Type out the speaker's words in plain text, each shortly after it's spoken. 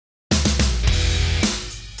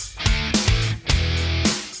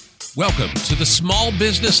Welcome to the Small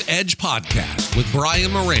Business Edge podcast with Brian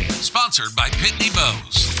Moran, sponsored by Pitney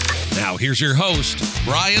Bowes. Now here's your host,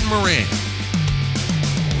 Brian Moran.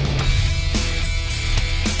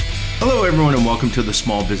 Hello, everyone, and welcome to the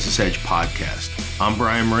Small Business Edge podcast. I'm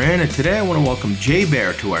Brian Moran, and today I want to welcome Jay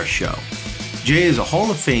Baer to our show. Jay is a Hall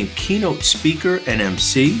of Fame keynote speaker and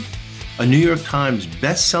MC, a New York Times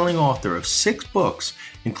best-selling author of 6 books,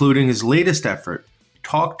 including his latest effort,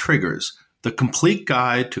 Talk Triggers, The Complete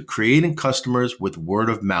Guide to Creating Customers with Word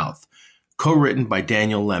of Mouth, co-written by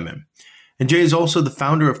Daniel Lemon. And Jay is also the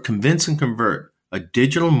founder of Convince and Convert, a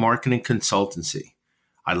digital marketing consultancy.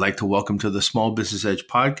 I'd like to welcome to the Small Business Edge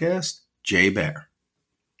podcast, Jay Baer.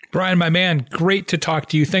 Brian, my man, great to talk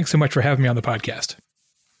to you. Thanks so much for having me on the podcast.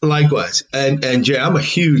 Likewise. And Jay, I'm a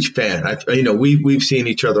huge fan. We've seen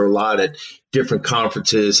each other a lot at different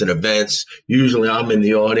conferences and events. Usually I'm in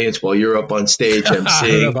the audience while you're up on stage emceeing.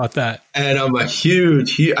 I don't know about that. And I'm a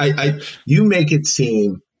huge, you make it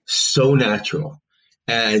seem so natural.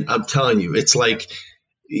 And I'm telling you, it's like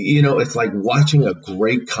watching a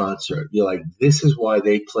great concert. You're like, this is why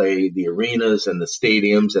they play the arenas and the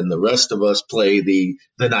stadiums and the rest of us play the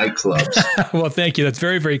nightclubs. Well, thank you. That's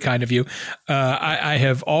very, very kind of you. I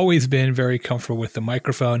have always been very comfortable with the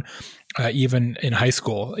microphone, even in high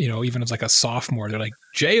school, even as like a sophomore, they're like,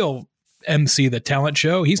 Jay'll MC the talent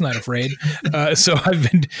show. He's not afraid. So I've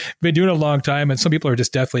been doing it a long time, and some people are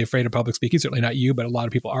just deathly afraid of public speaking. Certainly not you, but a lot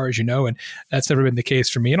of people are, as you know, and that's never been the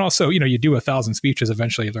case for me. And also, you do 1,000 speeches,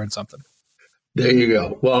 eventually you learn something. There you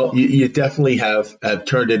go. Well, you definitely have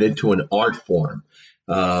turned it into an art form,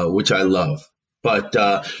 which I love. But,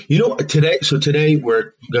 today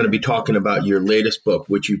we're going to be talking about your latest book,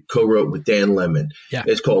 which you co-wrote with Dan Lemon. Yeah.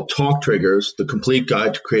 It's called Talk Triggers, The Complete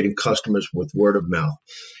Guide to Creating Customers with Word of Mouth.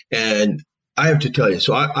 And I have to tell you,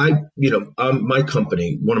 so my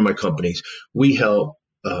company, one of my companies, we help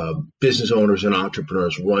business owners and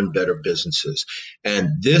entrepreneurs run better businesses. And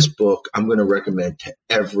this book, I'm going to recommend to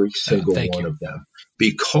every single one of them,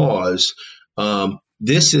 because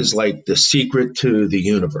this is like the secret to the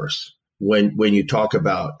universe. When you talk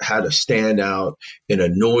about how to stand out in a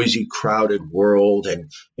noisy, crowded world,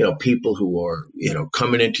 and people who are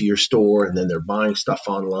coming into your store and then they're buying stuff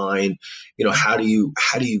online, how do you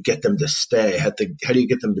get them to stay? How do you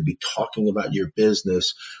get them to be talking about your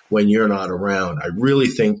business when you're not around? I really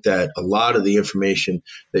think that a lot of the information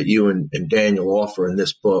that you and Daniel offer in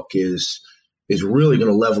this book is really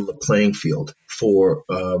going to level the playing field for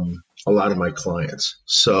a lot of my clients.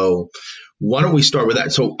 So why don't we start with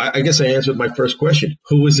that? So I guess I answered my first question.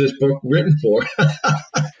 Who is this book written for?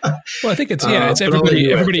 Well, I think it's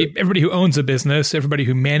everybody who owns a business, everybody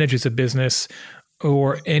who manages a business,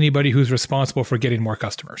 or anybody who's responsible for getting more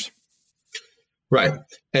customers. Right.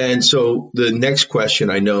 And so the next question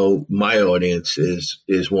I know my audience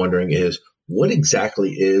is wondering is, what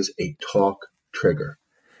exactly is a talk trigger?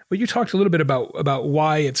 Well, you talked a little bit about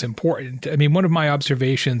why it's important. I mean, one of my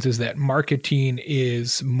observations is that marketing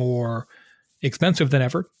is more expensive than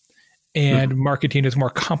ever, and marketing is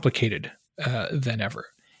more complicated than ever.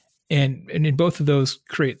 And in both of those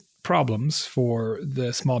create problems for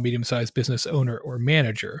the small, medium-sized business owner or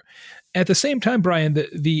manager. At the same time, Brian,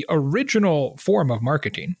 the original form of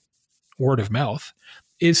marketing, word of mouth,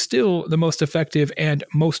 is still the most effective and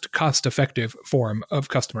most cost-effective form of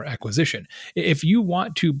customer acquisition. If you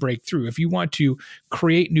want to break through, if you want to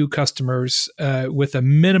create new customers with a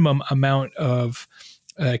minimum amount of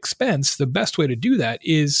expense, the best way to do that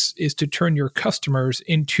is to turn your customers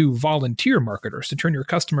into volunteer marketers, to turn your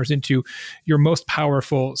customers into your most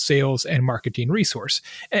powerful sales and marketing resource.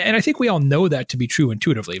 And I think we all know that to be true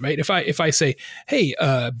intuitively, right? If I say, hey,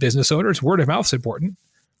 business owners, word of mouth is important,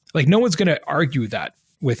 like no one's going to argue that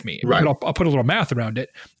with me. Right. But I'll put a little math around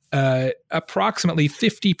it. Approximately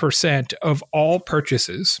 50% of all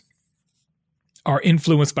purchases are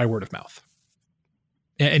influenced by word of mouth.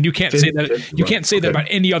 And you can't say that that about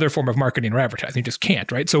any other form of marketing or advertising. You just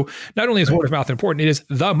can't, right? So not only is word of mouth important, it is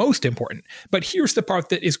the most important. But here's the part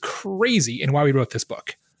that is crazy and why we wrote this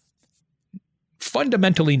book.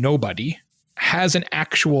 Fundamentally, nobody has an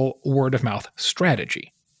actual word of mouth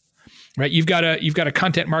strategy. Right, you've got a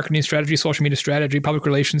content marketing strategy, social media strategy, public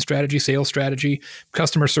relations strategy, sales strategy,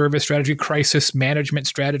 customer service strategy, crisis management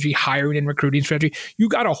strategy, hiring and recruiting strategy. You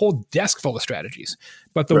got a whole desk full of strategies,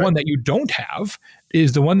 but the one that you don't have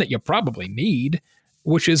is the one that you probably need,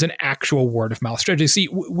 which is an actual word of mouth strategy. See,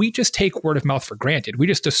 we just take word of mouth for granted. We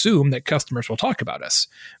just assume that customers will talk about us,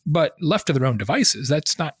 but left to their own devices,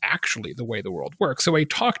 that's not actually the way the world works. So a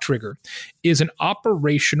talk trigger is an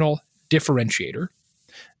operational differentiator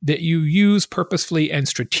that you use purposefully and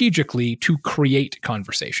strategically to create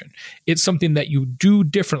conversation. It's something that you do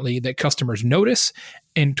differently that customers notice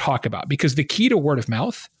and talk about. Because the key to word of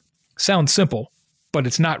mouth sounds simple, but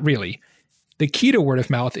it's not really. The key to word of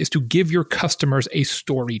mouth is to give your customers a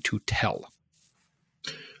story to tell.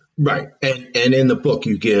 Right. And in the book,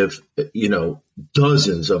 you give,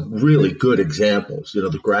 dozens of really good examples.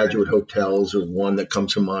 The Graduate Hotels are one that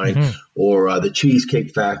comes to mind, or the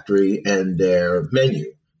Cheesecake Factory and their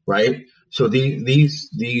menu, right? So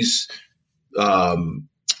these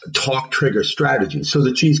talk trigger strategies. So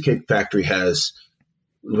the Cheesecake Factory has,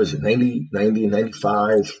 was it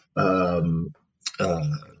 95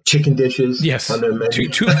 chicken dishes on their menu?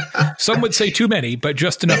 Some would say too many, but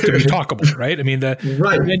just enough to be talkable, right? I mean,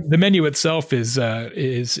 the menu itself is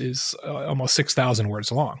almost 6,000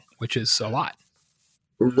 words long, which is a lot.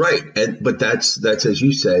 Right. But that's, as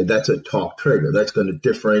you say, that's a talk trigger. That's going to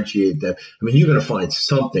differentiate them. I mean, you're going to find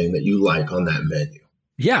something that you like on that menu.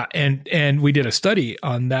 Yeah. And we did a study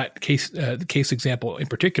on that case, the case example in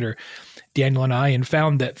particular, Daniel and I, and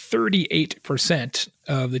found that 38%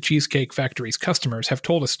 of the Cheesecake Factory's customers have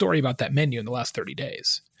told a story about that menu in the last 30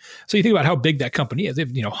 days. So you think about how big that company is. They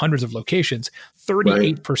have, hundreds of locations.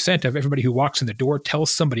 38% of everybody who walks in the door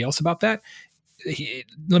tells somebody else about that.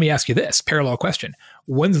 Let me ask you this parallel question.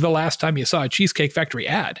 When's the last time you saw a Cheesecake Factory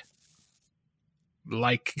ad?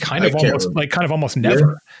 Kind of almost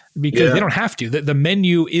never, because they don't have to. The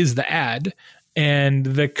menu is the ad, and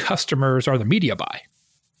the customers are the media buy.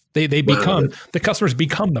 They become the customers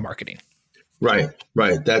become the marketing. Right.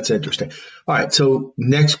 That's interesting. All right. So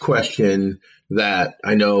next question that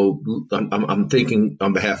I know I'm thinking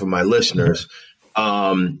on behalf of my listeners,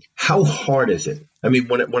 how hard is it? I mean,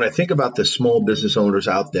 when I think about the small business owners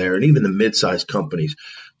out there and even the mid-sized companies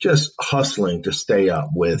just hustling to stay up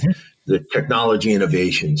with the technology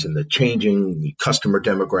innovations and the changing customer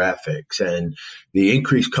demographics and the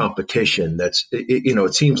increased competition,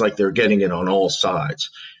 it seems like they're getting it on all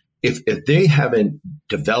sides. If they haven't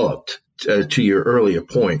developed, to your earlier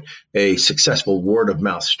point, a successful word of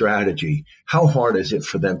mouth strategy, how hard is it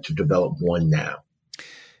for them to develop one now?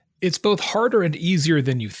 It's both harder and easier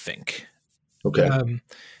than you think. Okay.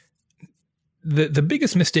 The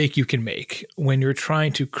biggest mistake you can make when you're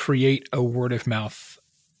trying to create a word of mouth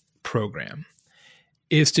program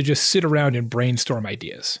is to just sit around and brainstorm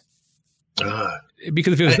ideas.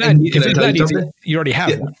 Because if it was that easy, you already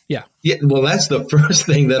have one. Yeah. Well, that's the first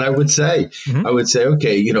thing that I would say. I would say,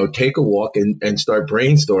 okay, take a walk and start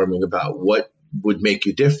brainstorming about what would make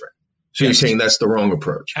you different. So you're saying that's the wrong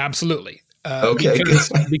approach. Absolutely. Okay.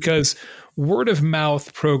 Because word of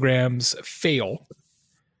mouth programs fail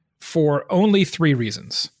for only 3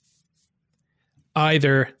 reasons.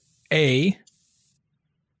 Either A,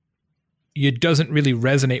 it doesn't really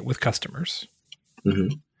resonate with customers.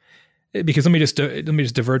 Because let me just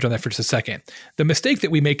diverge on that for just a second. The mistake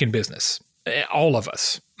that we make in business, all of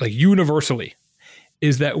us, like universally,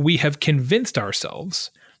 is that we have convinced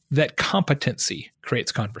ourselves that competency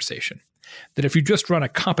creates conversation. That if you just run a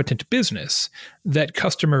competent business, that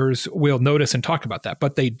customers will notice and talk about that,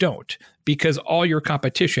 but they don't, because all your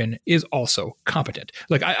competition is also competent.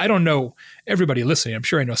 Like I don't know everybody listening. I'm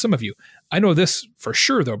sure I know some of you. I know this for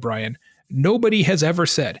sure, though, Brian. Nobody has ever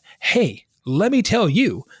said, "Hey, let me tell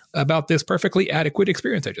you about this perfectly adequate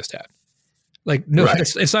experience I just had." Like, no,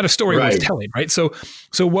 it's not a story worth telling, right? So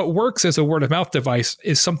what works as a word of mouth device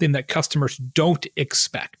is something that customers don't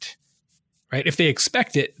expect, right? If they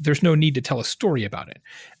expect it, there's no need to tell a story about it.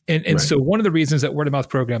 And so one of the reasons that word of mouth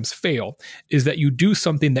programs fail is that you do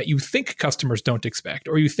something that you think customers don't expect,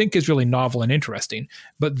 or you think is really novel and interesting,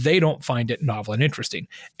 but they don't find it novel and interesting.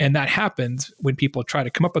 And that happens when people try to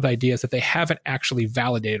come up with ideas that they haven't actually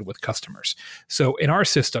validated with customers. So in our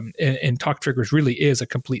system, and Talk Triggers really is a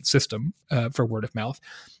complete system for word of mouth,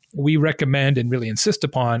 we recommend and really insist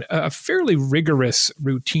upon a fairly rigorous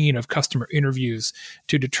routine of customer interviews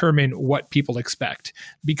to determine what people expect.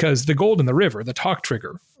 Because the gold in the river, the talk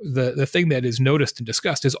trigger, the thing that is noticed and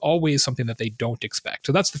discussed is always something that they don't expect.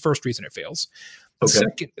 So that's the first reason it fails.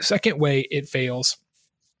 Okay. Second way it fails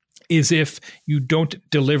is if you don't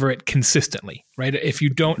deliver it consistently, right? If you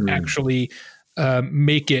don't actually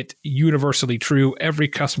make it universally true, every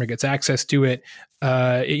customer gets access to it.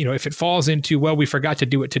 If it falls into, well, we forgot to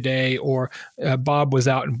do it today, or Bob was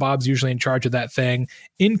out and Bob's usually in charge of that thing,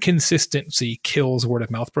 inconsistency kills word of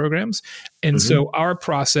mouth programs. And so our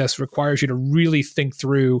process requires you to really think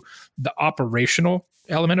through the operational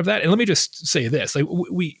element of that. And let me just say this, like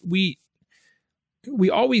we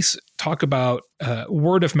always talk about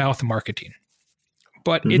word of mouth marketing.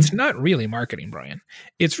 But it's not really marketing, Brian.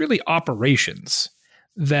 It's really operations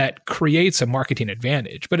that creates a marketing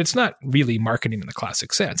advantage, but it's not really marketing in the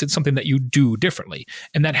classic sense. It's something that you do differently,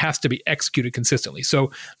 and that has to be executed consistently.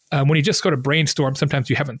 So when you just go to brainstorm, sometimes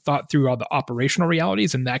you haven't thought through all the operational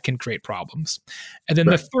realities, and that can create problems. And then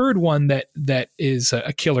the third one that is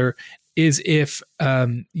a killer is if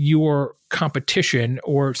your competition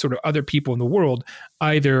or sort of other people in the world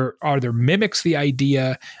either mimics the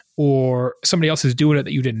idea or somebody else is doing it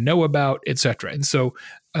that you didn't know about, et cetera. And so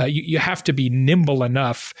you have to be nimble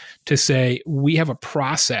enough to say, we have a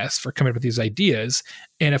process for coming up with these ideas.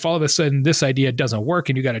 And if all of a sudden this idea doesn't work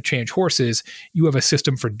and you got to change horses, you have a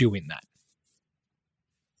system for doing that.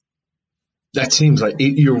 That seems like,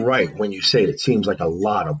 you're right when you say it seems like a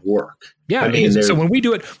lot of work. Yeah. I mean, so when we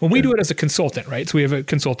do it as a consultant, right? So we have a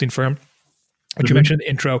consulting firm, which you mentioned in the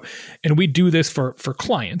intro, and we do this for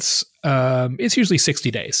clients. It's usually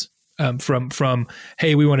 60 days from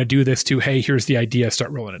hey, we want to do this to hey, here's the idea,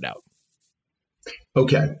 start rolling it out.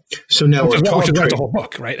 Okay, so now which is the whole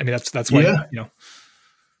book, right? I mean, that's why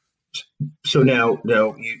So now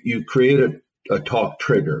you create a talk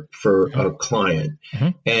trigger for a client,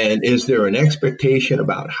 and is there an expectation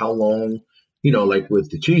about how long? Like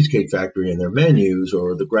with the Cheesecake Factory and their menus,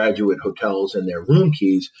 or the graduate hotels and their room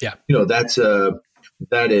keys,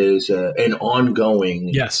 that is an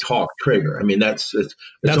ongoing talk trigger. I mean, that's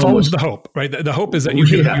always the hope, right? The hope is that you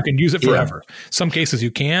can use it forever. Yeah. Some cases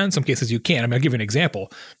you can, some cases you can't. I mean, I'll give you an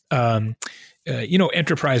example.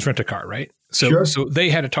 Enterprise Rent-A-Car, right? So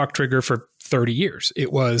they had a talk trigger for 30 years.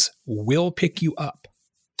 It was, we'll pick you up.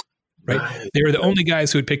 Right. They were the only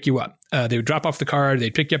guys who would pick you up. They would drop off the car.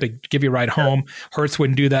 They'd pick you up. They'd give you a ride home. Hertz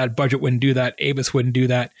wouldn't do that. Budget wouldn't do that. Avis wouldn't do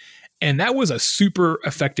that. And that was a super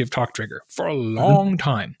effective talk trigger for a long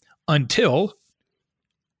time until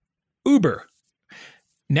Uber.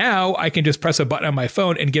 Now I can just press a button on my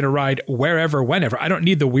phone and get a ride wherever, whenever. I don't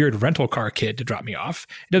need the weird rental car kid to drop me off.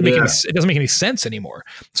 It doesn't make any sense anymore.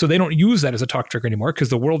 So they don't use that as a talk trigger anymore because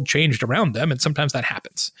the world changed around them, and sometimes that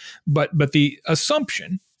happens. But the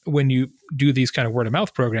assumption when you do these kind of word of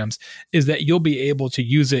mouth programs is that you'll be able to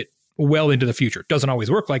use it well into the future. Doesn't always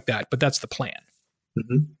work like that, but that's the plan.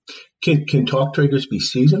 Can talk triggers be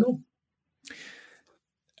seasonal?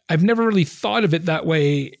 I've never really thought of it that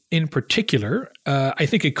way in particular. I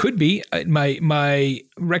think it could be. My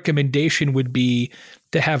recommendation would be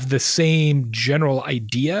to have the same general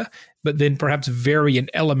idea, but then perhaps vary an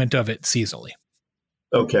element of it seasonally.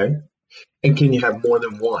 Okay. And can you have more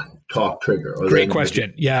than one talk trigger? Great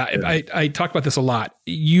question. Yeah, I talk about this a lot.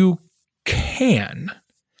 You can,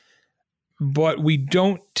 but we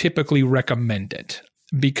don't typically recommend it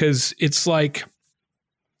because it's like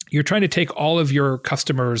you're trying to take all of your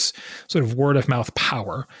customers' sort of word of mouth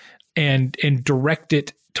power and direct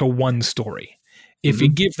it to one story. If you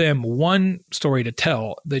give them one story to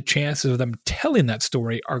tell, the chances of them telling that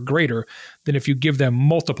story are greater than if you give them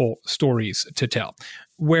multiple stories to tell.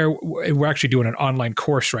 Where we're actually doing an online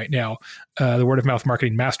course right now, the Word of Mouth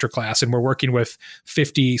Marketing Masterclass, and we're working with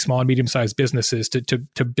 50 small and medium-sized businesses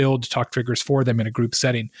to build talk triggers for them in a group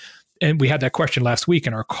setting. And we had that question last week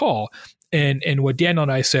in our call. And what Daniel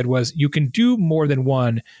and I said was, you can do more than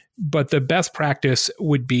one, but the best practice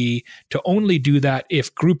would be to only do that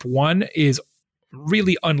if group one is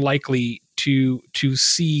really unlikely to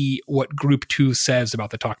see what group two says about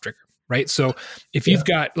the talk trigger, right? So if you've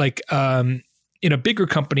got like, in a bigger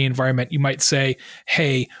company environment, you might say,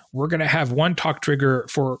 hey, we're going to have one talk trigger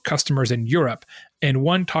for customers in Europe and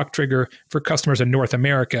one talk trigger for customers in North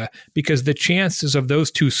America, because the chances of those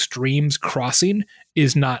two streams crossing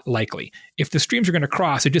is not likely. If the streams are going to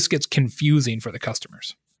cross, it just gets confusing for the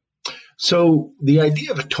customers. So the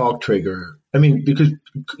idea of a talk trigger, I mean, because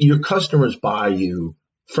your customers buy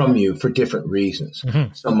from you for different reasons.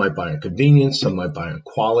 Some might buy on convenience, some might buy on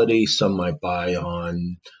quality, some might buy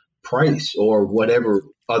on price or whatever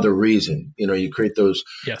other reason. You create those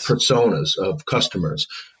personas of customers.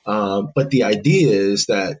 But the idea is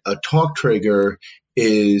that a talk trigger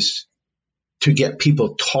is to get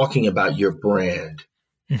people talking about your brand,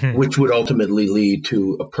 which would ultimately lead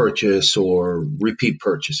to a purchase or repeat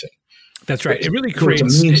purchasing. That's right. It really creates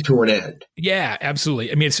a means to an end. Yeah,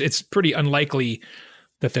 absolutely. I mean, it's pretty unlikely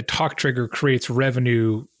that the talk trigger creates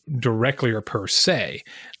revenue directly or per se.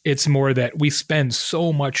 It's more that we spend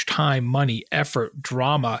so much time, money, effort,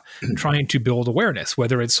 drama trying to build awareness,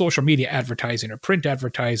 whether it's social media advertising or print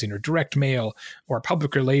advertising or direct mail or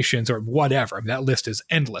public relations or whatever. I mean, that list is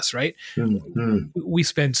endless, right? We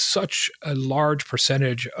spend such a large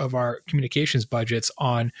percentage of our communications budgets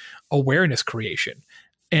on awareness creation.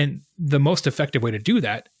 And the most effective way to do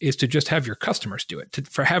that is to just have your customers do it,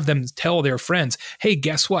 have them tell their friends, hey,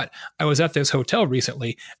 guess what? I was at this hotel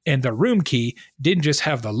recently and the room key didn't just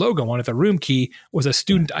have the logo on it. The room key was a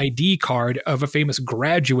student ID card of a famous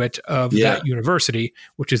graduate of that university,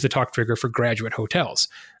 which is the talk trigger for graduate hotels.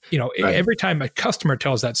 Every time a customer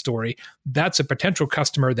tells that story, that's a potential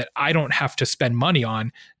customer that I don't have to spend money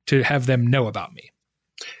on to have them know about me.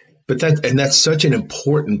 But that's such an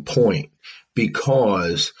important point,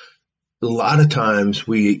 because a lot of times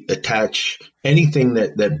we attach anything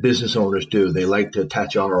that business owners do. They like to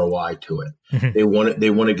attach ROI to it. Mm-hmm. They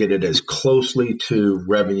want to get it as closely to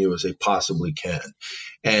revenue as they possibly can.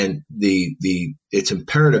 And it's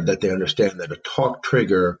imperative that they understand that a talk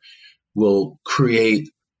trigger will create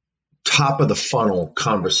top of the funnel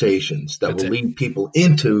conversations that will lead people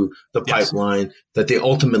into the pipeline that they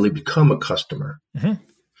ultimately become a customer. Mm-hmm.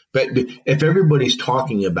 But if everybody's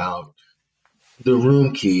talking about the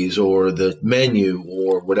room keys or the menu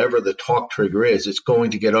or whatever the talk trigger is, it's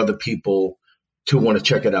going to get other people to want to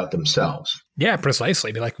check it out themselves. Yeah,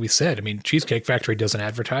 precisely. Like we said, Cheesecake Factory doesn't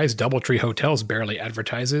advertise. DoubleTree Hotels barely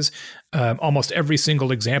advertises. Almost every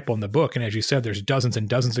single example in the book, and as you said, there's dozens and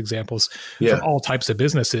dozens of examples from all types of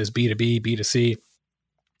businesses, B2B, B2C,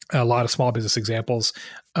 a lot of small business examples.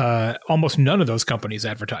 Almost none of those companies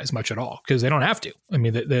advertise much at all because they don't have to.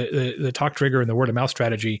 The talk trigger and the word of mouth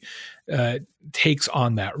strategy takes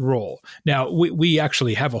on that role. Now, we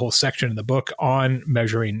actually have a whole section in the book on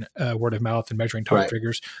measuring word of mouth and measuring talk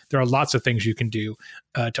triggers. There are lots of things you can do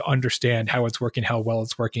to understand how it's working, how well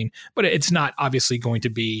it's working, but it's not obviously going to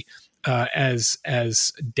be as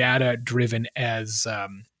data driven as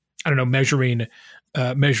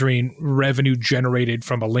measuring revenue generated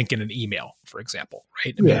from a link in an email, for example,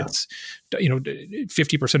 right? It's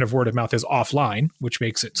 50% of word of mouth is offline, which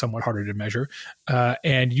makes it somewhat harder to measure.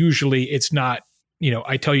 And usually it's not,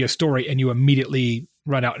 I tell you a story and you immediately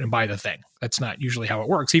run out and buy the thing. That's not usually how it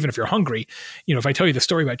works. Even if you're hungry, if I tell you the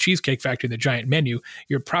story about Cheesecake Factory and the giant menu,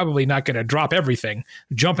 you're probably not going to drop everything,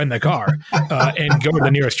 jump in the car, and go to the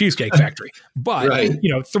nearest Cheesecake Factory. But,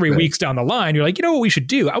 3 weeks down the line, you're like, you know what we should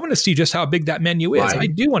do? I want to see just how big that menu is. I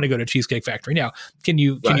do want to go to Cheesecake Factory. Now, can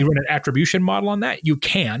you run an attribution model on that? You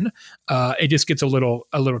can. It just gets a little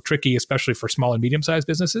tricky, especially for small and medium-sized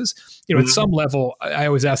businesses. At some level, I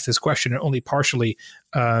always ask this question, and only partially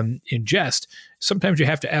in jest. Sometimes you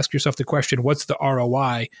have to ask yourself the question, what's the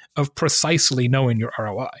ROI of precisely knowing your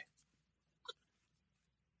ROI?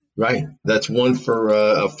 Right. That's one for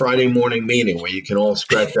a Friday morning meeting where you can all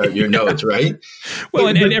scratch out your notes, right? Well,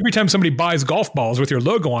 and every time somebody buys golf balls with your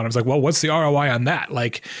logo on them, it's like, well, what's the ROI on that?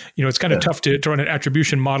 It's kind of tough to run an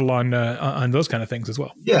attribution model on those kind of things as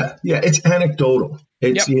well. Yeah. It's anecdotal.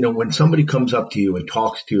 It's, when somebody comes up to you and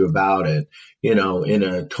talks to you about it, in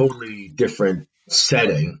a totally different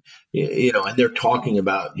setting, and they're talking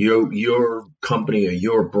about your company or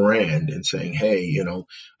your brand and saying, hey,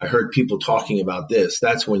 I heard people talking about this.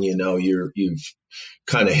 That's when you've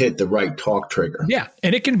kind of hit the right talk trigger. Yeah.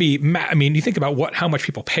 And it can be, you think about how much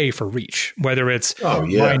people pay for reach, whether it's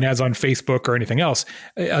buying ads on Facebook or anything else.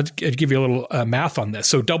 I'll give you a little math on this.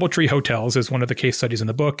 So DoubleTree Hotels is one of the case studies in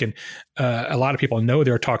the book. And a lot of people know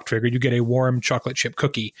their talk trigger. You get a warm chocolate chip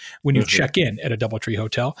cookie when you check in at a DoubleTree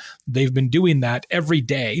hotel. They've been doing that every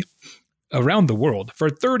day around the world for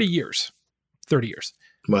 30 years. 30 years.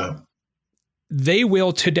 Wow. They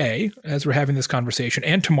will today, as we're having this conversation,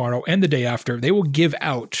 and tomorrow and the day after, they will give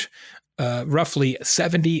out roughly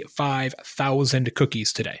 75,000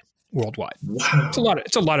 cookies today worldwide. Wow.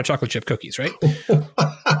 It's a lot of chocolate chip cookies, right?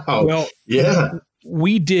 Wow. Well, yeah.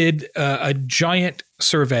 We did a giant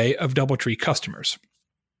survey of DoubleTree customers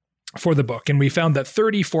for the book, and we found that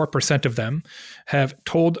 34% of them have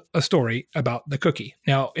told a story about the cookie.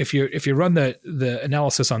 Now, if you run the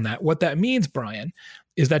analysis on that, what that means, Brian,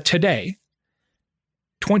 is that today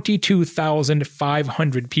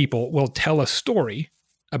 22,500 people will tell a story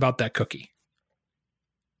about that cookie.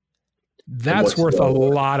 That's worth a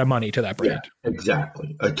lot of money to that brand. Yeah,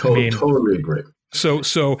 exactly. I totally agree.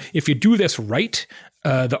 So if you do this right,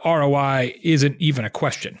 the ROI isn't even a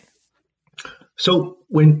question. So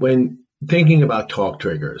when thinking about talk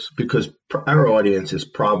triggers, because our audience is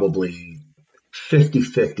probably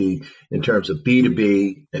 50-50 in terms of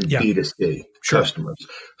B2B and B2C customers.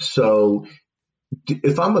 So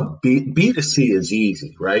if I'm a B2C is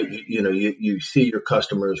easy, right? You see your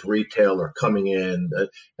customers, retail, are coming in,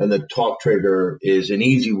 and the talk trigger is an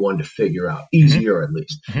easy one to figure out, easier at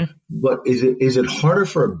least. Mm-hmm. But is it harder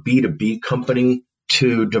for a B2B company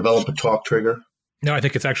to develop a talk trigger? No, I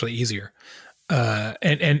think it's actually easier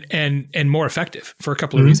and more effective for a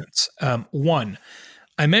couple of reasons. One,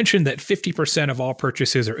 I mentioned that 50% of all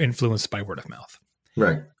purchases are influenced by word of mouth.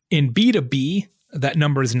 Right. In B2B, that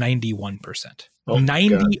number is 91%. Oh,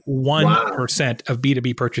 91% of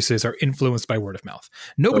B2B purchases are influenced by word of mouth.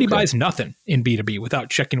 Nobody buys nothing in B2B without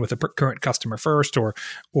checking with a current customer first, or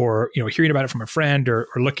hearing about it from a friend, or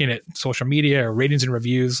looking at social media or ratings and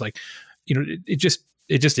reviews. Like, it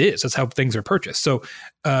just is. That's how things are purchased. So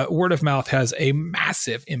word of mouth has a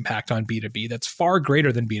massive impact on B2B that's far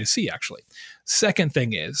greater than B2C, actually. Second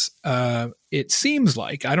thing is, it seems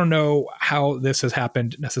like, I don't know how this has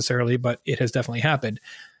happened necessarily, but it has definitely happened.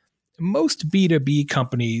 Most B2B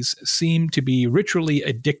companies seem to be ritually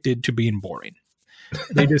addicted to being boring.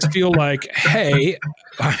 They just feel like, hey,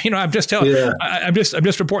 I'm just telling, I'm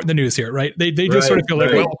just reporting the news here, right? They just sort of feel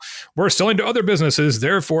like, well, we're selling to other businesses,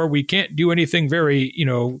 therefore we can't do anything very,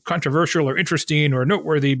 controversial or interesting or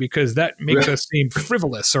noteworthy, because that makes us seem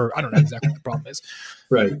frivolous, or I don't know exactly what the problem is.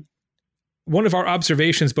 Right. One of our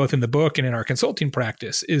observations, both in the book and in our consulting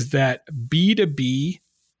practice, is that B2B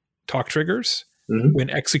talk triggers, when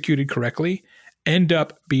executed correctly, end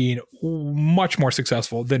up being much more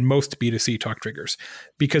successful than most B2C talk triggers.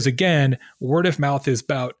 Because again, word of mouth is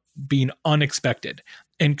about being unexpected,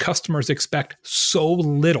 and customers expect so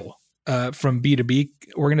little from B2B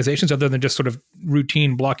organizations, other than just sort of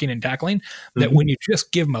routine blocking and tackling, that when you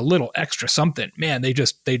just give them a little extra something, man, they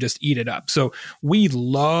just eat it up. So we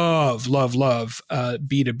love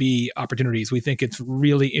B2B opportunities. We think it's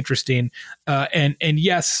really interesting. And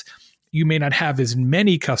yes, you may not have as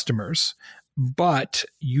many customers, but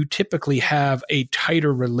you typically have a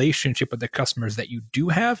tighter relationship with the customers that you do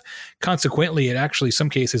have. Consequently, it actually, some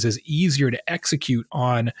cases, is easier to execute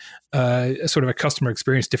on sort of a customer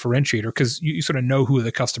experience differentiator, because you sort of know who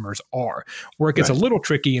the customers are. Where it gets a little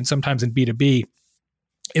tricky, and sometimes in B2B,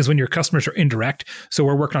 is when your customers are indirect. So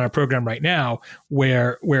we're working on a program right now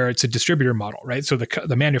where it's a distributor model, right? So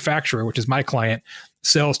the manufacturer, which is my client,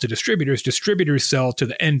 sells to distributors. Distributors sell to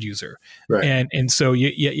the end user, right? And so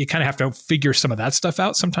you kind of have to figure some of that stuff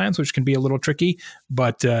out sometimes, which can be a little tricky.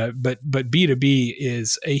 But B2B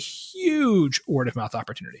is a huge word of mouth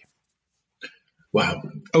opportunity. Wow.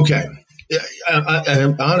 Okay.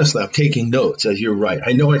 I honestly, I'm taking notes, as you're right.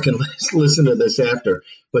 I know I can listen to this after,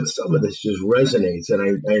 but some of this just resonates.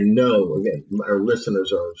 And I know, again, our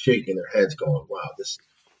listeners are shaking their heads going, wow, this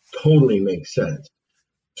totally makes sense.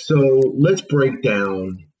 So let's break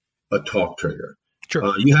down a talk trigger.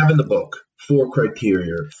 Sure. You have in the book 4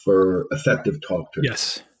 criteria for effective talk triggers.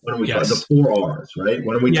 Yes. Why don't we talk the 4 R's, right?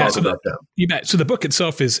 Why don't we talk about them? You bet. So the book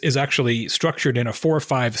itself is actually structured in a 4,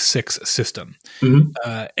 5, 6 system. And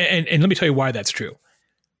let me tell you why that's true.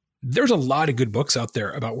 There's a lot of good books out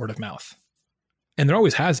there about word of mouth, and there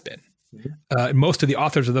always has been. Most of the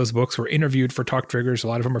authors of those books were interviewed for talk triggers. A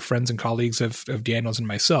lot of them are friends and colleagues of Daniel's and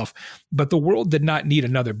myself. But the world did not need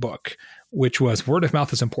another book, which was word of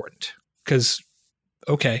mouth is important. Because,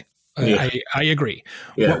 I agree.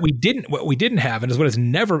 Yeah. What we didn't have, and is what has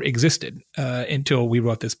never existed until we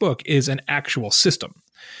wrote this book, is an actual system.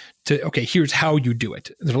 Here's how you do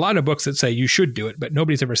it. There's a lot of books that say you should do it, but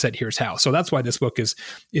nobody's ever said here's how. So that's why this book is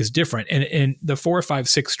different. And the 4, 5,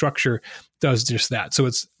 6 structure does just that. So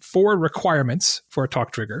it's 4 requirements for a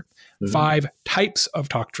talk trigger, 5 types of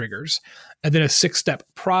talk triggers, and then a 6-step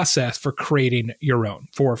process for creating your own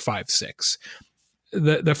 4, 5, 6.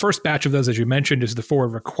 The first batch of those, as you mentioned, is the 4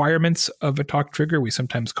 requirements of a talk trigger. We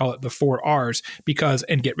sometimes call it the 4 R's because,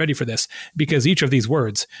 and get ready for this, because each of these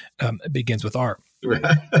words begins with R,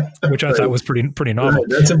 which I thought was pretty novel.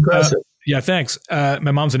 That's impressive. Yeah, thanks. My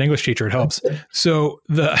mom's an English teacher. It helps. So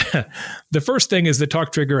the first thing is the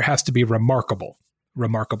talk trigger has to be remarkable,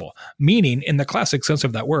 meaning in the classic sense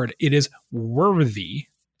of that word, it is worthy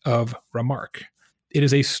of remark. It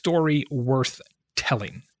is a story worth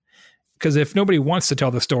telling. Because if nobody wants to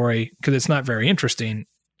tell the story because it's not very interesting,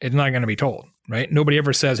 it's not going to be told, right? Nobody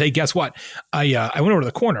ever says, hey, guess what? I went over to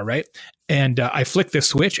the corner, right? And I flicked this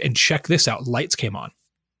switch and check this out. Lights came on.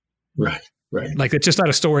 Right. Like, it's just not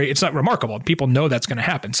a story. It's not remarkable. People know that's going to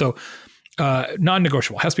happen. So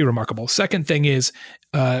non-negotiable, has to be remarkable. Second thing is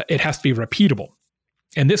it has to be repeatable.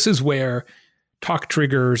 And this is where talk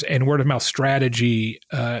triggers and word of mouth strategy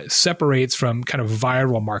separates from kind of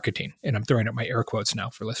viral marketing. And I'm throwing up my air quotes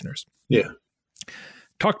now for listeners. Yeah.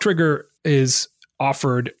 Talk trigger is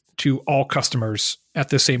offered to all customers at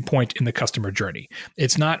the same point in the customer journey.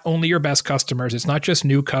 It's not only your best customers. It's not just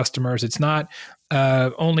new customers. It's not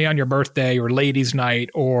only on your birthday or ladies' night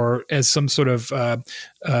or as some sort of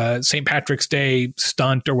St. Patrick's Day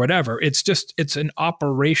stunt or whatever. It's an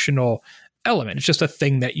operational element. It's just a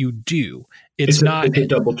thing that you do. It's not a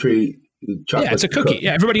DoubleTree chocolate. Yeah, it's a cookie.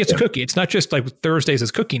 Yeah, everybody gets a cookie. It's not just like Thursdays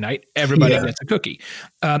is cookie night. Everybody gets a cookie.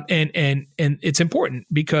 And it's important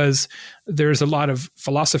because there's a lot of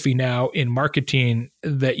philosophy now in marketing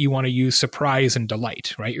that you want to use surprise and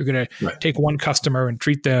delight, right? You're going to take one customer and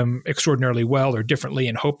treat them extraordinarily well or differently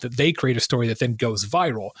and hope that they create a story that then goes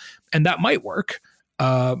viral. And that might work.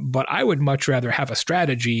 But I would much rather have a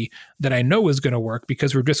strategy that I know is going to work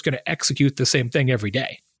because we're just going to execute the same thing every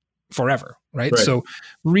day forever. Right. So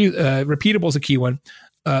repeatable is a key one.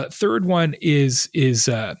 Third one is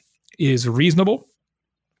reasonable,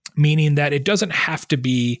 meaning that it doesn't have to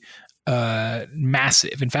be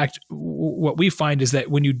massive. In fact, what we find is that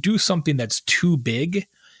when you do something that's too big,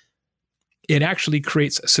 it actually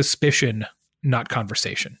creates suspicion, not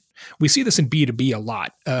conversation. We see this in B2B a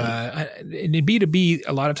lot. In B2B,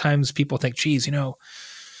 a lot of times people think, geez,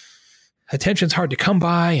 attention's hard to come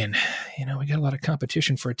by and, we got a lot of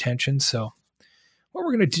competition for attention. So what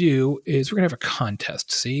we're going to do is we're going to have a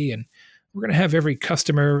contest, and we're going to have every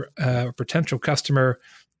customer, potential customer,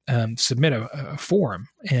 submit a form,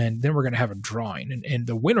 and then we're going to have a drawing. And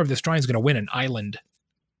the winner of this drawing is going to win an island.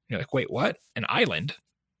 You're like, wait, what? An island?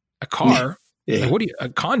 A car? Yeah. Like, a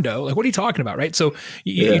condo? Like, what are you talking about? Right. So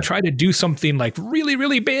you try to do something like really,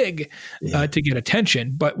 really big to get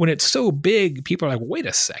attention. But when it's so big, people are like, wait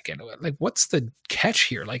a second, like, what's the catch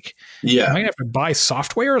here? Like, am I gonna have to buy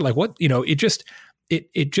software? Like what, it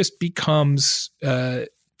just becomes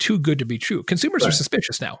too good to be true. Consumers are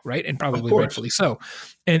suspicious now, right? And probably rightfully so.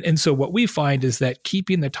 And so what we find is that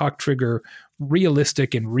keeping the talk trigger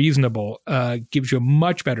realistic and reasonable gives you a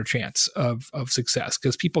much better chance of success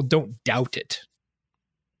because people don't doubt it.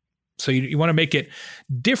 So you want to make it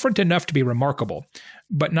different enough to be remarkable,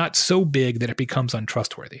 but not so big that it becomes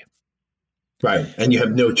untrustworthy. Right. And you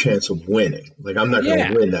have no chance of winning. Like, I'm not going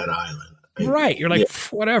to win that island. Right. You're like,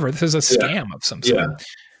 whatever, this is a scam of some sort. Yeah.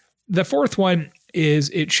 The fourth one is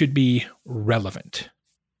it should be relevant,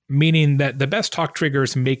 meaning that the best talk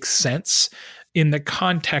triggers make sense in the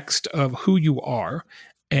context of who you are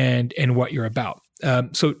and what you're about.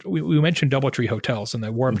 So we mentioned DoubleTree hotels and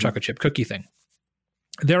the warm chocolate chip cookie thing.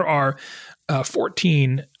 There are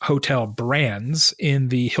 14 hotel brands in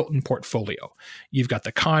the Hilton portfolio. You've got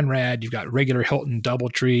the Conrad, you've got regular Hilton,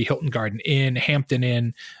 DoubleTree, Hilton Garden Inn, Hampton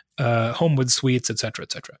Inn, Homewood Suites, et cetera,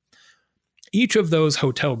 et cetera. Each of those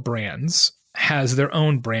hotel brands has their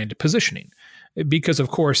own brand positioning because, of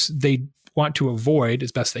course, they want to avoid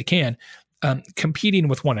as best they can competing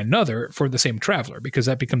with one another for the same traveler, because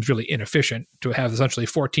that becomes really inefficient to have essentially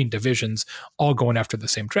 14 divisions all going after the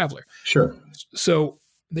same traveler. Sure. So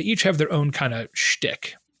they each have their own kind of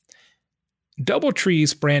shtick.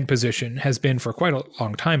 DoubleTree's brand position has been for quite a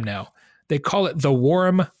long time now. They call it the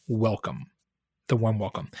warm welcome. The warm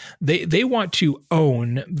welcome. They want to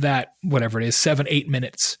own that, whatever it is, 7-8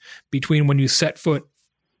 minutes between when you set foot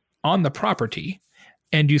on the property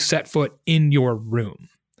and you set foot in your room.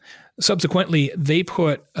 Subsequently, they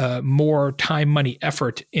put more time, money,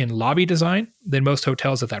 effort in lobby design than most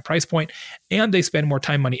hotels at that price point, and they spend more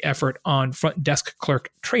time, money, effort on front desk clerk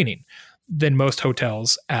training than most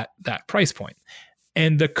hotels at that price point.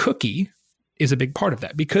 And the cookie is a big part of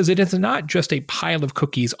that because it is not just a pile of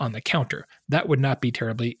cookies on the counter. That would not be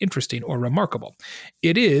terribly interesting or remarkable.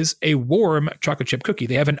 It is a warm chocolate chip cookie.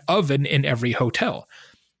 They have an oven in every hotel.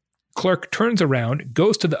 Clerk turns around,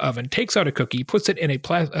 goes to the oven, takes out a cookie, puts it in a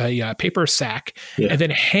paper sack, and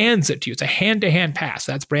then hands it to you. It's a hand-to-hand pass.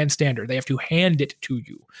 That's brand standard. They have to hand it to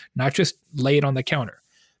you, not just lay it on the counter.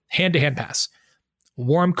 Hand-to-hand pass.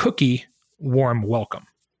 Warm cookie, warm welcome.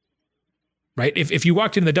 Right? If you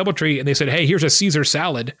walked into the DoubleTree and they said, hey, here's a Caesar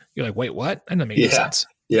salad, you're like, wait, what? That doesn't make any sense.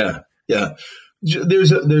 Yeah.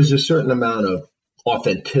 There's a certain amount of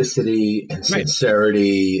authenticity and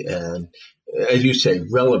sincerity and, as you say,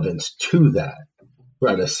 relevance to that.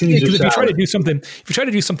 Right. A Caesar salad. If you try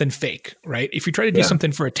to do something fake, right? If you try to do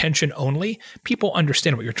something for attention only, people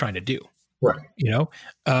understand what you're trying to do. Right.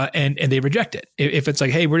 And they reject it. If it's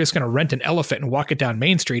like, hey, we're just going to rent an elephant and walk it down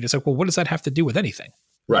Main Street, it's like, well, what does that have to do with anything?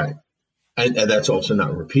 Right. And that's also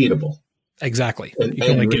not repeatable. Exactly. You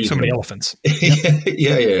can only get so many elephants. Yep.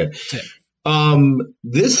 Yeah.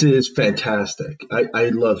 This is fantastic. I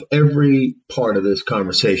love every part of this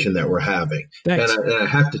conversation that we're having. Thanks. And I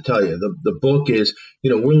have to tell you, the book is,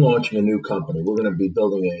 we're launching a new company. We're going to be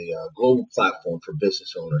building a global platform for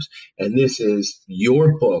business owners. And this is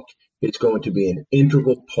your book. It's going to be an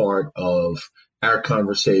integral part of our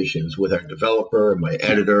conversations with our developer and my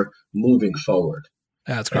editor moving forward.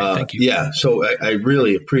 That's great. Thank you. Yeah. So I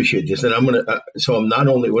really appreciate this. And I'm not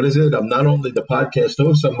only the podcast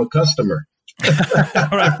host, I'm a customer.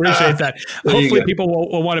 I appreciate that. Hopefully people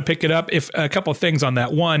will want to pick it up. If a couple of things on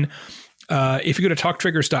that. One, if you go to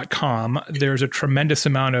talktriggers.com, there's a tremendous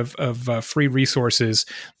amount of free resources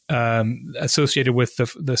associated with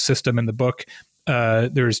the system and the book.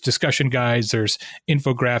 There's discussion guides, there's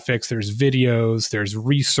infographics, there's videos, there's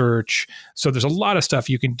research. So there's a lot of stuff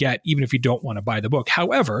you can get even if you don't want to buy the book.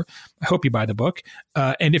 However, I hope you buy the book.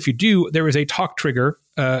 And if you do, there is a talk trigger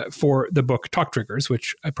for the book Talk Triggers,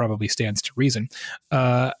 which probably stands to reason.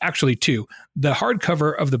 Actually, two. The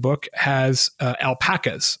hardcover of the book has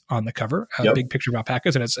alpacas on the cover, a big picture of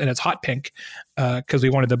alpacas, and it's hot pink because we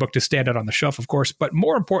wanted the book to stand out on the shelf, of course. But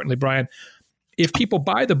more importantly, Brian, if people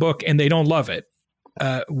buy the book and they don't love it,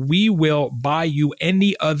 we will buy you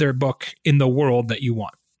any other book in the world that you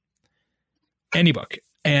want. Any book.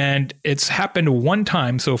 And it's happened one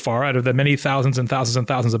time so far out of the many thousands and thousands and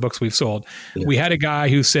thousands of books we've sold. Yeah. We had a guy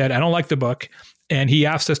who said, I don't like the book. And he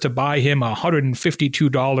asked us to buy him a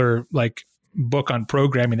 $152 book on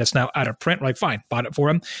programming that's now out of print. We're like, fine, bought it for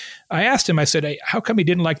him. I asked him, I said, hey, how come he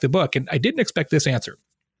didn't like the book? And I didn't expect this answer.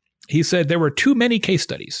 He said, there were too many case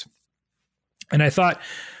studies. And I thought,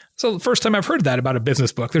 so the first time I've heard that about a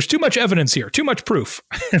business book. There's too much evidence here, too much proof.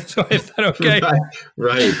 So I thought, okay,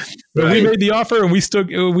 right. But we made the offer, and we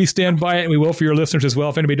stand by it, and we will for your listeners as well.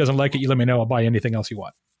 If anybody doesn't like it, you let me know. I'll buy anything else you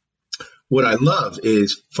want. What I love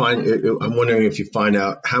is I'm wondering if you find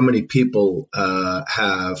out how many people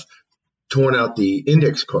have torn out the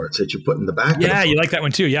index cards that you put in the back. Yeah, you like that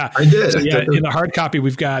one too. Yeah, I did. So in the hard copy,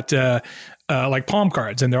 we've got like palm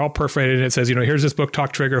cards, and they're all perforated. And it says, here's this book,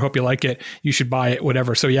 Talk Trigger. Hope you like it. You should buy it,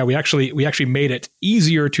 whatever. So yeah, we actually made it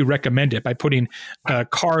easier to recommend it by putting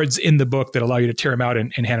cards in the book that allow you to tear them out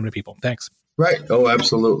and hand them to people. Thanks. Right. Oh,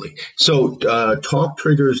 absolutely. So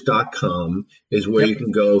talktriggers.com is where you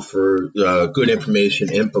can go for good information,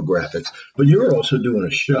 infographics. But you're also doing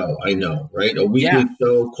a show, I know, right? A weekly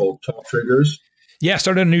show called Talk Triggers. Yeah, I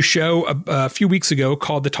started a new show a few weeks ago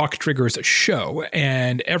called the Talk Triggers Show.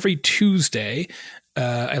 And every Tuesday,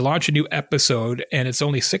 I launch a new episode, and it's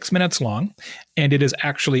only 6 minutes long. And it is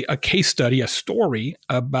actually a case study, a story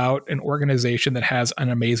about an organization that has an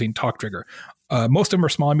amazing talk trigger. Most of them are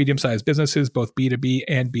small and medium-sized businesses, both B2B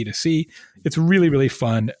and B2C. It's really, really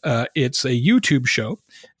fun. It's a YouTube show,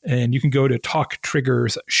 and you can go to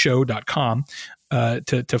talktriggersshow.com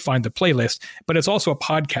to find the playlist. But it's also a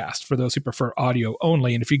podcast for those who prefer audio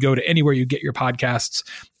only. And if you go to anywhere you get your podcasts,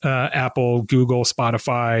 Apple, Google,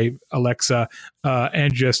 Spotify, Alexa,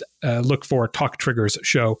 and just look for Talk Triggers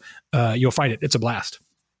Show, you'll find it. It's a blast.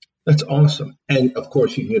 That's awesome. And of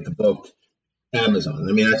course, you can get the book Amazon.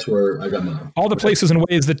 I mean, that's where I got mine. All the places and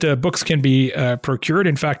ways that books can be procured.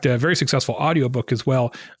 In fact, a very successful audiobook as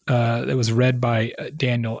well that was read by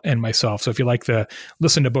Daniel and myself. So if you like to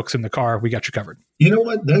listen to books in the car, we got you covered. You know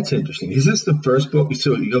what? That's interesting. Is this the first book?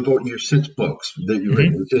 So you go your 6 books that you've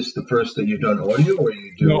written. Is this the first that you've done audio, or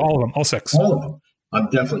you do? No, all of them, all 6. All of them. I'm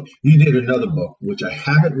definitely. You did another book, which I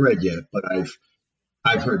haven't read yet, but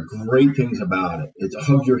I've heard great things about it. It's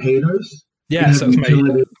Hug Your Haters. Yeah, so it's my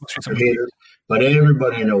haters. But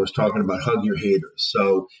everybody I know is talking about Hug Your Haters.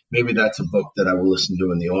 So maybe that's a book that I will listen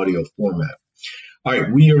to in the audio format. All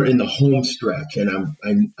right, we are in the home stretch, and I'm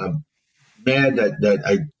mad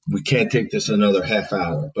that we can't take this another half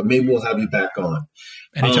hour, but maybe we'll have you back on.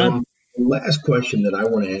 Anytime. The last question that I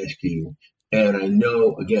want to ask you, and I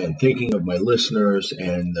know, again, thinking of my listeners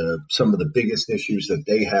and some of the biggest issues that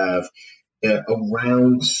they have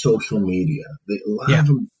around social media. A lot of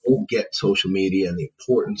them don't get social media and the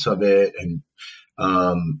importance of it and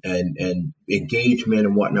engagement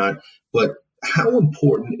and whatnot. But how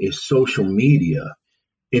important is social media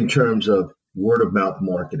in terms of word of mouth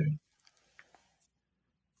marketing?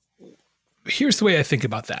 Here's the way I think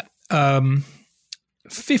about that.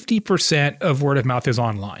 50% of word of mouth is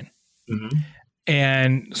online. Mm-hmm.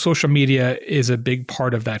 And social media is a big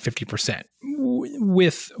part of that 50%.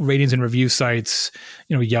 With ratings and review sites,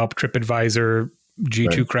 Yelp, TripAdvisor,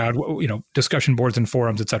 G2 Crowd, discussion boards and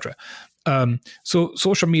forums, etc. So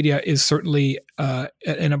social media is certainly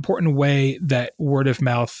an important way that word of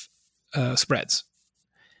mouth spreads.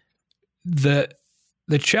 The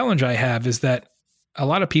challenge I have is that a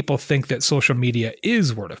lot of people think that social media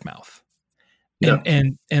is word of mouth,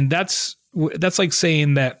 and that's like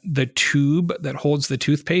saying that the tube that holds the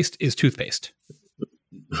toothpaste is toothpaste.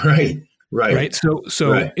 Right. So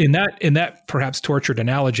right. in that perhaps tortured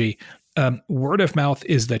analogy, word of mouth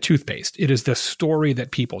is the toothpaste. It is the story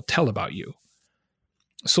that people tell about you.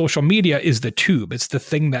 Social media is the tube. It's the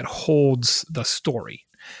thing that holds the story.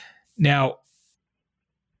 Now,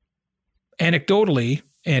 anecdotally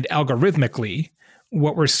and algorithmically,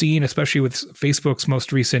 what we're seeing, especially with Facebook's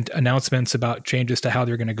most recent announcements about changes to how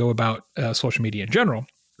they're going to go about social media in general,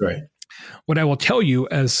 right, What I will tell you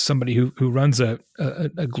as somebody who runs a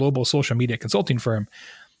global social media consulting firm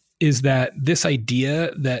is that this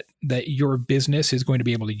idea that your business is going to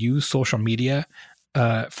be able to use social media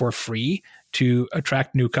for free to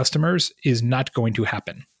attract new customers is not going to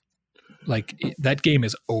happen. Like that game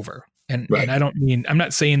is over. And I'm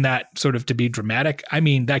not saying that sort of to be dramatic. I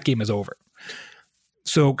mean, that game is over.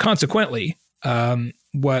 So consequently,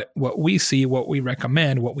 what we see, what we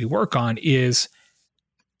recommend, what we work on is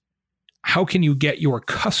how can you get your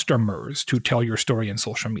customers to tell your story in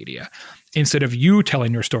social media instead of you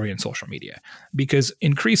telling your story in social media? Because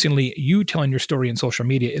increasingly, you telling your story in social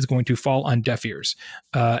media is going to fall on deaf ears.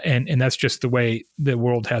 And that's just the way the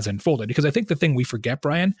world has unfolded. Because I think the thing we forget,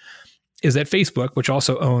 Brian, is that Facebook, which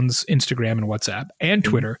also owns Instagram and WhatsApp and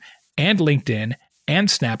Twitter and LinkedIn and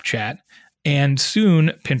Snapchat and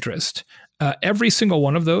soon Pinterest, every single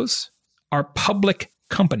one of those are public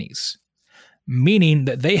companies, meaning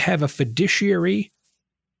that they have a fiduciary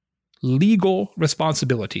legal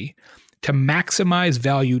responsibility to maximize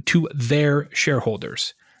value to their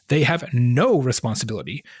shareholders. They have no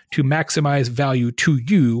responsibility to maximize value to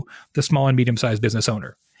you, the small and medium-sized business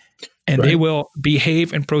owner. And they will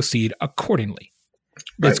behave and proceed accordingly.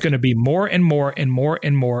 It's going to be more and more and more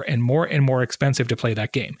and more and more and more expensive to play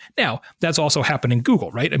that game. Now, that's also happened in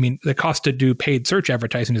Google, right? I mean, the cost to do paid search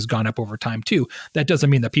advertising has gone up over time too. That doesn't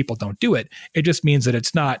mean that people don't do it. It just means that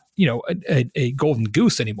it's not, a golden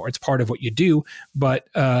goose anymore. It's part of what you do, but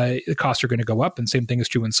the costs are going to go up, and same thing is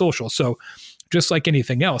true in social. So just like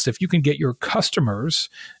anything else, if you can get your customers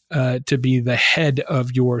to be the head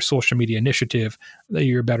of your social media initiative,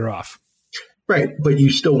 you're better off. Right, but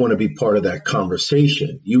you still want to be part of that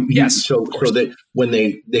conversation. So that when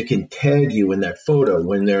they can tag you in that photo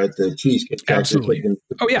when they're at the cheesecake. Absolutely.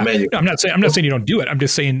 Oh yeah. No, I'm not saying you don't do it. I'm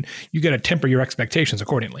just saying you got to temper your expectations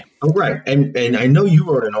accordingly. Oh, right, and I know you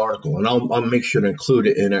wrote an article, and I'll make sure to include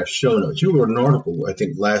it in our show notes. You wrote an article, I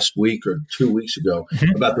think last week or 2 weeks ago,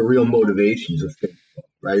 about the real motivations of Facebook,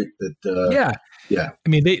 right? Yeah. I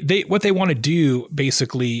mean, they what they want to do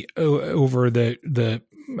basically over the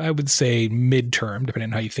I would say midterm, depending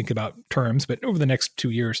on how you think about terms, but over the next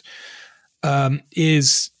 2 years,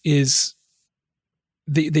 is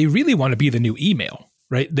they really want to be the new email,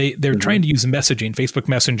 right? They're trying to use messaging, Facebook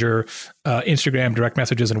Messenger, Instagram direct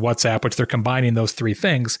messages, and WhatsApp, which they're combining those three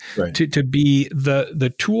things to be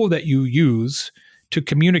the tool that you use to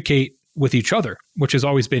communicate with each other, which has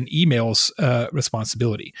always been email's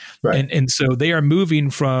responsibility. Right. And so they are moving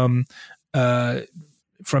from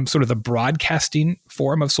sort of the broadcasting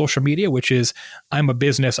form of social media, which is I'm a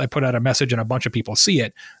business, I put out a message and a bunch of people see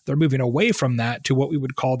it. They're moving away from that to what we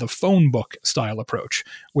would call the phone book style approach,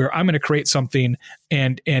 where I'm going to create something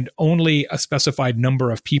and only a specified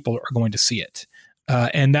number of people are going to see it.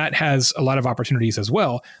 And that has a lot of opportunities as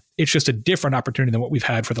well. It's just a different opportunity than what we've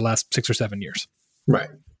had for the last 6 or 7 years. Right.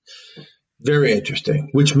 Very interesting,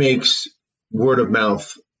 which makes word of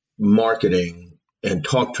mouth marketing and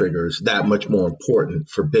talk triggers that much more important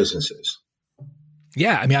for businesses.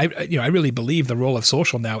 Yeah, I mean, I really believe the role of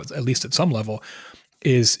social now, at least at some level,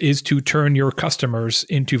 is to turn your customers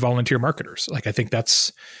into volunteer marketers. Like, I think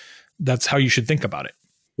that's how you should think about it.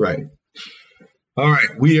 Right. All right,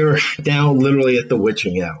 we are now literally at the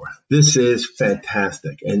witching hour. This is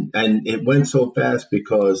fantastic, and it went so fast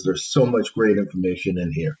because there's so much great information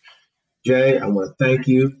in here. Jay, I want to thank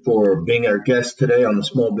you for being our guest today on the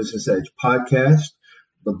Small Business Edge podcast.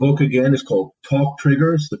 The book, again, is called Talk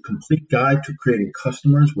Triggers, The Complete Guide to Creating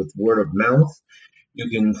Customers with Word of Mouth. You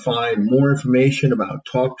can find more information about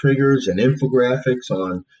talk triggers and infographics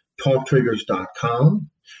on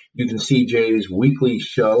talktriggers.com. You can see Jay's weekly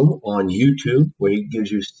show on YouTube, where he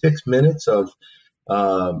gives you 6 minutes of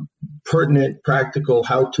pertinent, practical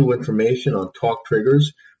how-to information on talk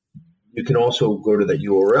triggers. You can also go to that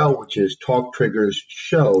URL, which is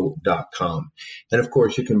talktriggersshow.com. And of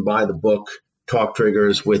course, you can buy the book Talk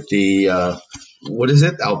Triggers with the, what is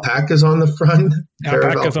it? Alpacas on the front?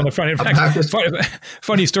 Alpacas on the front. In fact,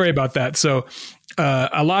 funny story about that. So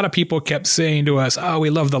a lot of people kept saying to us, "Oh, we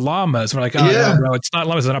love the llamas." We're like, "Oh, yeah. No, it's not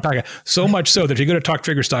llamas, it's an alpaca." So much so that if you go to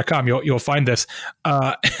talktriggers.com, you'll find this.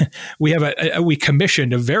 We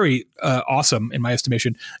commissioned a very awesome, in my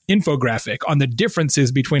estimation, infographic on the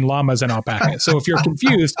differences between llamas and alpacas. So if you're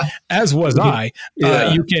confused, as was I,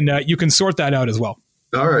 you can sort that out as well.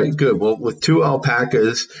 All right, good. Well, with 2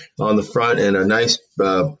 alpacas on the front and a nice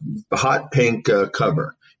hot pink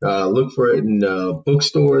cover. Look for it in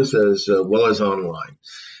bookstores as well as online.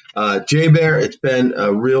 Jay Baer, it's been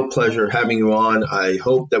a real pleasure having you on. I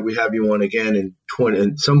hope that we have you on again in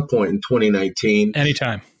some point in 2019.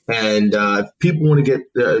 Anytime. And if people want to get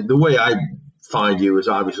the way I find you is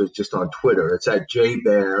obviously just on Twitter. It's at Jay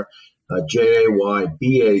Baer,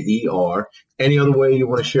 Jaybaer. Any other way you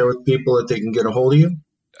want to share with people that they can get a hold of you?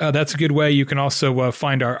 That's a good way. You can also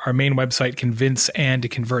find our main website,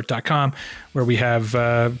 convinceandconvert.com, where we have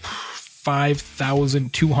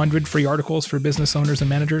 5,200 free articles for business owners and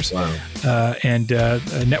managers. Wow. And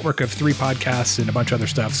a network of 3 podcasts and a bunch of other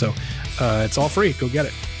stuff. So it's all free. Go get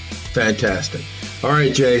it. Fantastic. All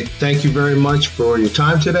right, Jay, thank you very much for your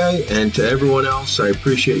time today. And to everyone else, I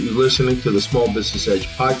appreciate you listening to the Small Business Edge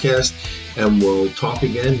podcast. And we'll talk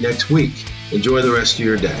again next week. Enjoy the rest of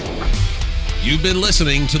your day. You've been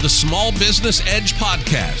listening to the Small Business Edge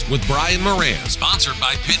podcast with Brian Moran, sponsored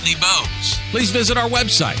by Pitney Bowes. Please visit our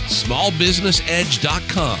website,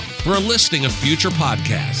 smallbusinessedge.com, for a listing of future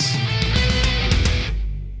podcasts.